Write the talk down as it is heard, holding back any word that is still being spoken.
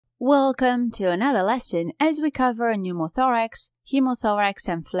Welcome to another lesson as we cover pneumothorax, hemothorax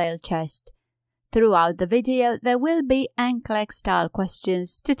and flail chest. Throughout the video, there will be Nclex style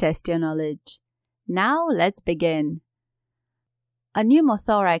questions to test your knowledge. Now let's begin. A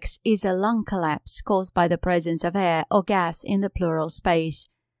pneumothorax is a lung collapse caused by the presence of air or gas in the pleural space.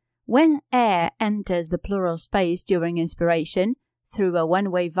 When air enters the pleural space during inspiration through a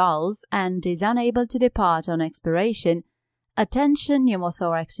one-way valve and is unable to depart on expiration, a tension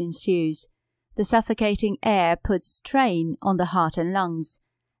pneumothorax ensues. The suffocating air puts strain on the heart and lungs.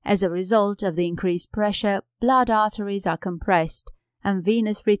 As a result of the increased pressure, blood arteries are compressed and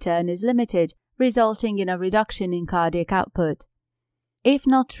venous return is limited, resulting in a reduction in cardiac output. If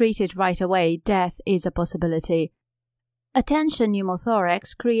not treated right away, death is a possibility. A tension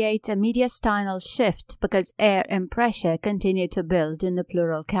pneumothorax creates a mediastinal shift because air and pressure continue to build in the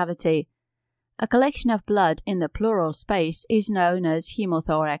pleural cavity. A collection of blood in the pleural space is known as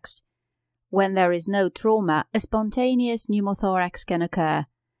hemothorax. When there is no trauma, a spontaneous pneumothorax can occur.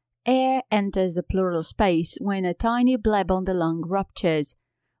 Air enters the pleural space when a tiny bleb on the lung ruptures.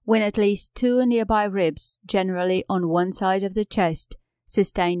 When at least two nearby ribs, generally on one side of the chest,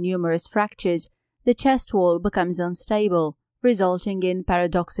 sustain numerous fractures, the chest wall becomes unstable, resulting in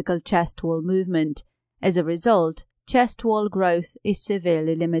paradoxical chest wall movement. As a result, chest wall growth is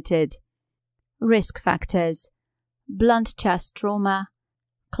severely limited. Risk factors: blunt chest trauma,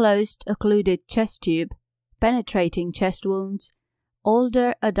 closed occluded chest tube, penetrating chest wounds.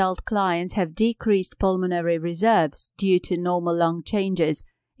 Older adult clients have decreased pulmonary reserves due to normal lung changes,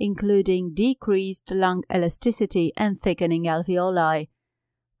 including decreased lung elasticity and thickening alveoli.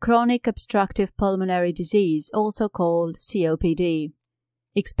 Chronic obstructive pulmonary disease, also called COPD.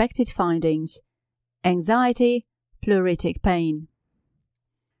 Expected findings: anxiety, pleuritic pain.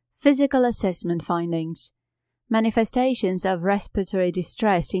 Physical assessment findings. Manifestations of respiratory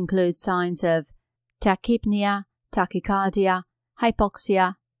distress include signs of tachypnea, tachycardia,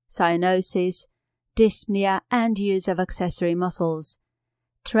 hypoxia, cyanosis, dyspnea, and use of accessory muscles.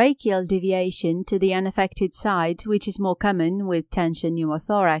 Tracheal deviation to the unaffected side, which is more common with tension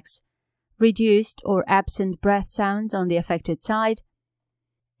pneumothorax. Reduced or absent breath sounds on the affected side.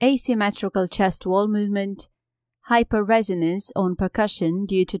 Asymmetrical chest wall movement. Hyperresonance on percussion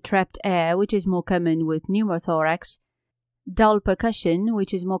due to trapped air, which is more common with pneumothorax. Dull percussion,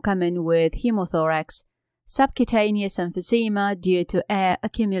 which is more common with hemothorax. Subcutaneous emphysema due to air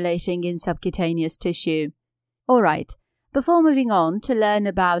accumulating in subcutaneous tissue. Alright, before moving on to learn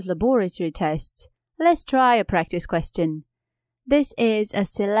about laboratory tests, let's try a practice question. This is a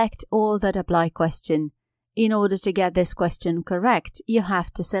select all that apply question. In order to get this question correct, you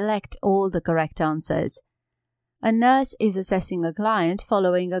have to select all the correct answers. A nurse is assessing a client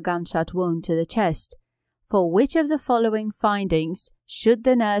following a gunshot wound to the chest. For which of the following findings should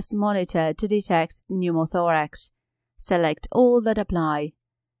the nurse monitor to detect pneumothorax? Select all that apply.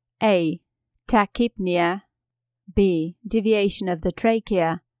 A. Tachypnea. B. Deviation of the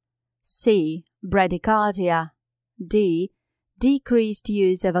trachea. C. Bradycardia. D. Decreased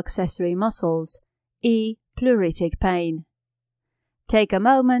use of accessory muscles. E. Pleuritic pain. Take a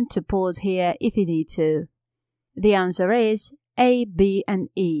moment to pause here if you need to. The answer is A, B, and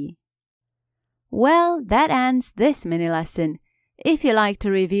E. Well, that ends this mini lesson. If you like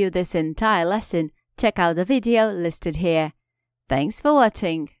to review this entire lesson, check out the video listed here. Thanks for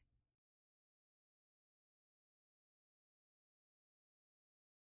watching.